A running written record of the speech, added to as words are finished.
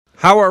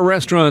How are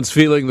restaurants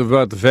feeling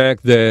about the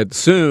fact that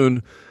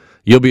soon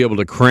you'll be able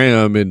to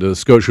cram into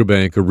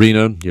Scotiabank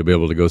Arena? You'll be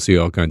able to go see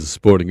all kinds of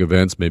sporting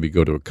events, maybe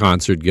go to a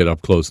concert, get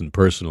up close and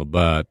personal.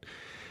 But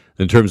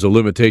in terms of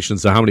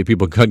limitations to how many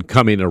people can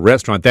come in a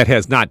restaurant, that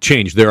has not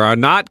changed. There are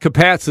not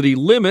capacity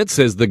limits,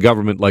 as the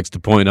government likes to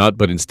point out,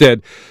 but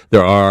instead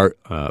there are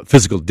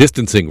physical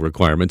distancing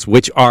requirements,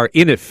 which are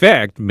in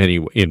effect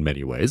in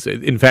many ways.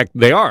 In fact,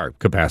 they are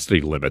capacity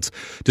limits.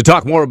 To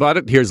talk more about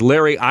it, here's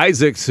Larry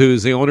Isaacs,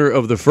 who's the owner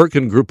of the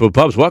Firkin Group of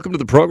Pubs. Welcome to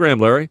the program,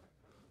 Larry.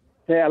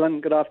 Hey,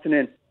 Alan. Good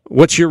afternoon.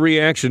 What's your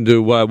reaction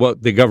to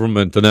what the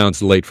government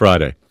announced late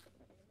Friday?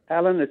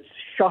 Alan, it's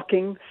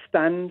shocking,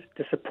 stunned,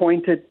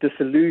 disappointed,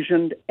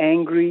 disillusioned,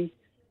 angry.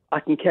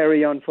 I can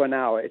carry on for an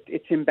hour.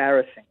 It's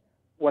embarrassing.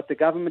 What the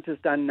government has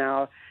done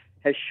now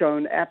has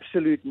shown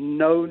absolute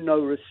no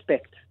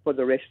respect for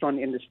the restaurant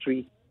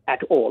industry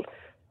at all.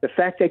 The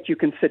fact that you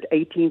can sit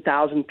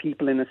 18,000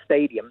 people in a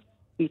stadium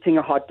eating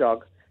a hot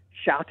dog,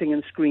 shouting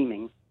and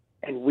screaming,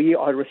 and we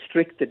are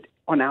restricted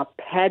on our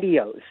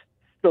patios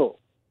still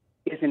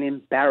is an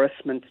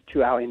embarrassment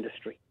to our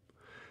industry.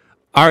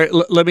 All right,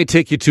 let me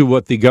take you to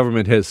what the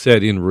government has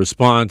said in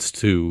response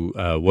to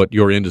what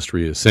your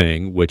industry is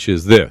saying, which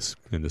is this,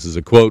 and this is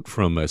a quote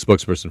from a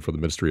spokesperson for the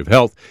Ministry of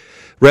Health.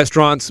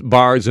 Restaurants,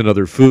 bars, and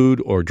other food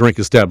or drink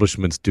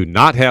establishments do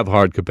not have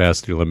hard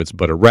capacity limits,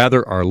 but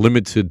rather are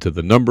limited to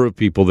the number of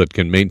people that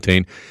can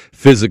maintain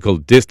physical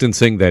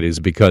distancing. That is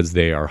because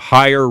they are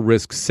higher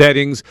risk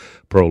settings,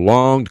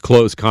 prolonged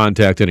close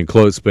contact, and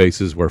enclosed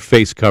spaces where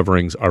face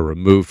coverings are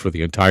removed for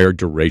the entire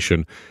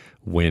duration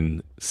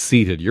when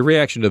seated. Your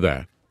reaction to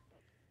that?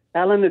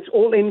 Alan, it's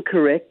all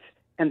incorrect,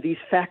 and these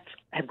facts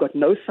have got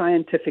no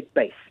scientific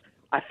base.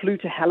 I flew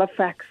to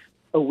Halifax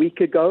a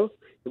week ago.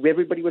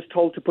 Everybody was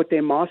told to put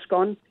their mask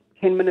on.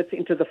 10 minutes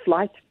into the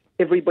flight,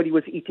 everybody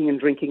was eating and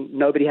drinking.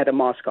 Nobody had a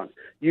mask on.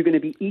 You're going to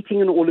be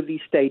eating in all of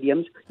these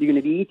stadiums. You're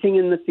going to be eating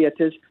in the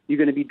theaters. You're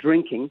going to be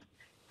drinking.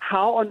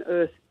 How on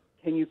earth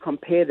can you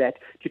compare that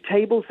to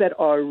tables that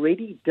are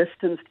already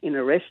distanced in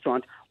a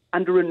restaurant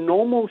under a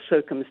normal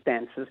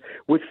circumstances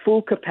with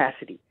full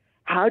capacity?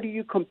 How do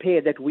you compare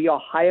that we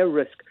are higher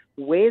risk?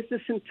 Where's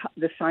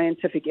the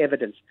scientific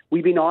evidence?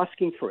 We've been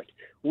asking for it.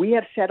 We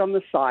have sat on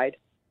the side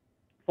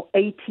for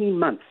 18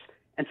 months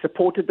and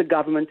supported the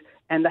government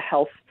and the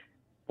health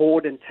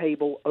board and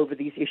table over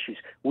these issues.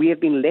 We have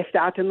been left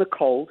out in the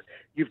cold.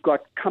 You've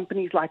got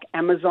companies like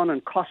Amazon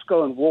and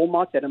Costco and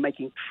Walmart that are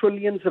making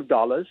trillions of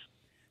dollars.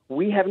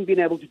 We haven't been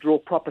able to draw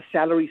proper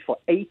salaries for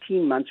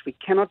 18 months. We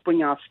cannot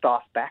bring our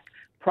staff back.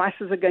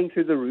 Prices are going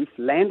through the roof.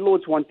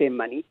 Landlords want their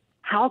money.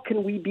 How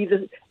can we be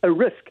a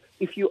risk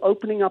if you're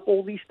opening up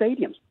all these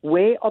stadiums?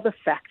 Where are the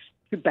facts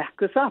to back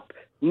this up?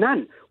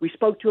 None. We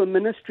spoke to a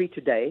ministry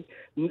today.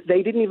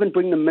 They didn't even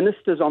bring the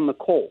ministers on the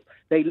call.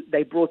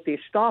 They brought their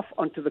staff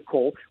onto the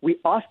call. We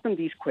asked them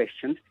these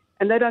questions,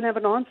 and they don't have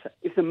an answer.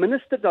 If the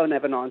minister don't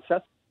have an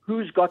answer,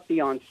 who's got the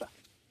answer?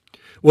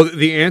 Well,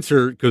 the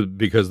answer,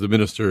 because the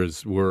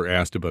ministers were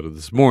asked about it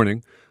this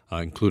morning,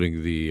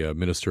 including the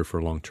Minister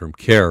for Long-Term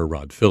Care,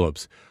 Rod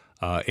Phillips,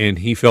 and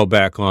he fell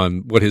back on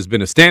what has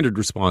been a standard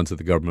response of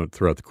the government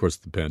throughout the course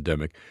of the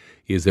pandemic,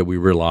 is that we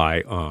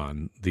rely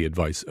on the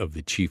advice of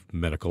the Chief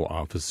Medical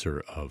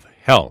Officer of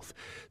Health.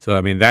 So,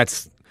 I mean,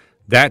 that's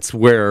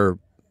where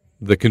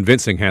the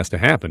convincing has to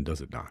happen, does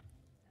it not?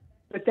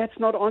 But that's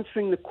not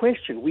answering the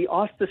question. We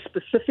asked a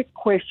specific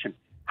question.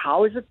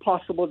 How is it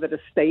possible that a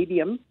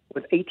stadium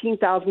with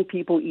 18,000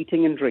 people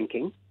eating and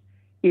drinking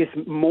is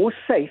more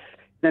safe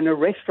than a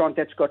restaurant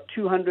that's got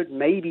 200,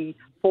 maybe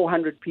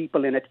 400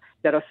 people in it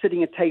that are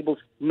sitting at tables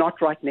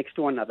not right next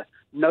to one another?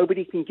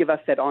 Nobody can give us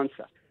that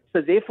answer.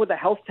 So therefore, the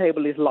health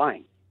table is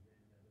lying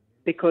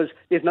because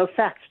there's no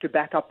facts to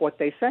back up what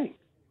they're saying.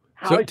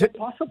 How is it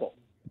possible?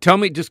 Tell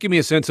me, just give me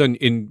a sense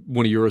in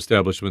one of your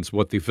establishments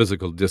what the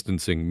physical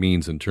distancing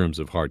means in terms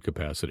of hard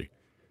capacity.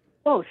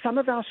 Well, some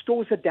of our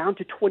stores are down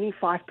to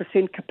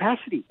 25%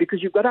 capacity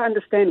because you've got to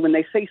understand when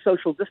they say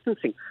social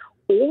distancing,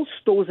 all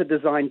stores are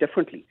designed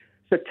differently.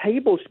 So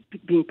tables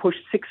being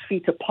pushed 6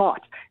 feet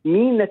apart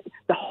mean that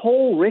the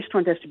whole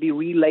restaurant has to be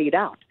relayed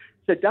out.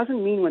 So it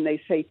doesn't mean when they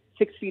say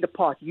 6 feet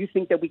apart, you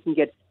think that we can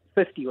get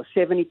 50 or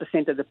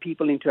 70% of the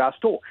people into our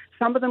store.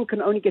 Some of them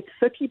can only get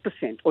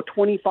 30% or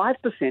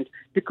 25%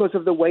 because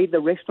of the way the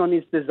restaurant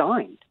is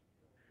designed.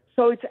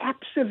 So it's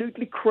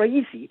absolutely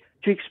crazy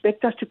to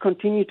expect us to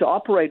continue to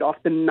operate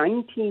after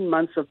 19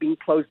 months of being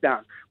closed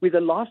down. We're the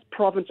last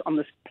province on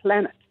this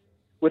planet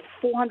with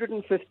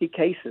 450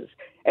 cases,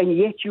 and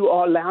yet you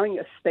are allowing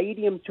a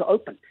stadium to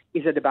open.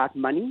 Is it about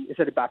money? Is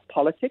it about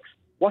politics?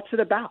 What's it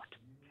about?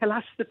 Tell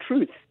us the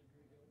truth.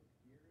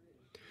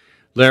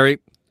 Larry,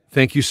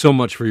 thank you so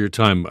much for your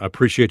time. I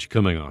appreciate you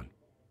coming on.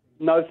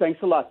 No,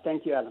 thanks a lot.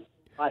 Thank you, Alan.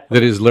 Bye.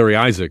 That is Larry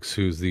Isaacs,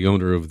 who's the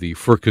owner of the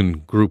Firkin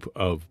Group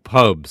of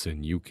Pubs,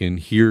 and you can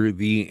hear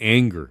the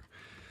anger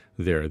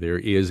there. There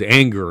is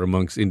anger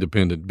amongst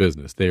independent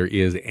business. There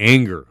is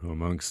anger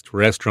amongst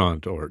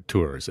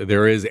restaurateurs.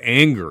 There is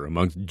anger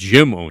amongst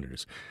gym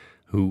owners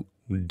who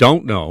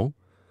don't know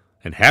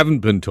and haven't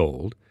been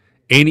told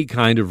any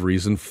kind of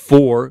reason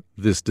for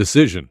this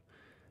decision.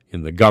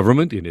 In the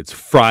government, in its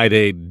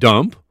Friday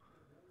dump,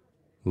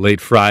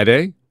 late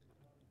Friday,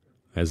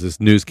 as this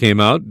news came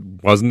out,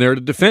 wasn't there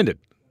to defend it.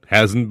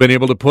 Hasn't been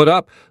able to put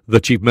up the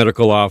chief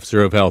medical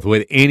officer of health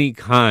with any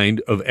kind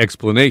of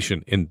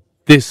explanation. And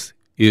this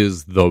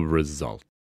is the result.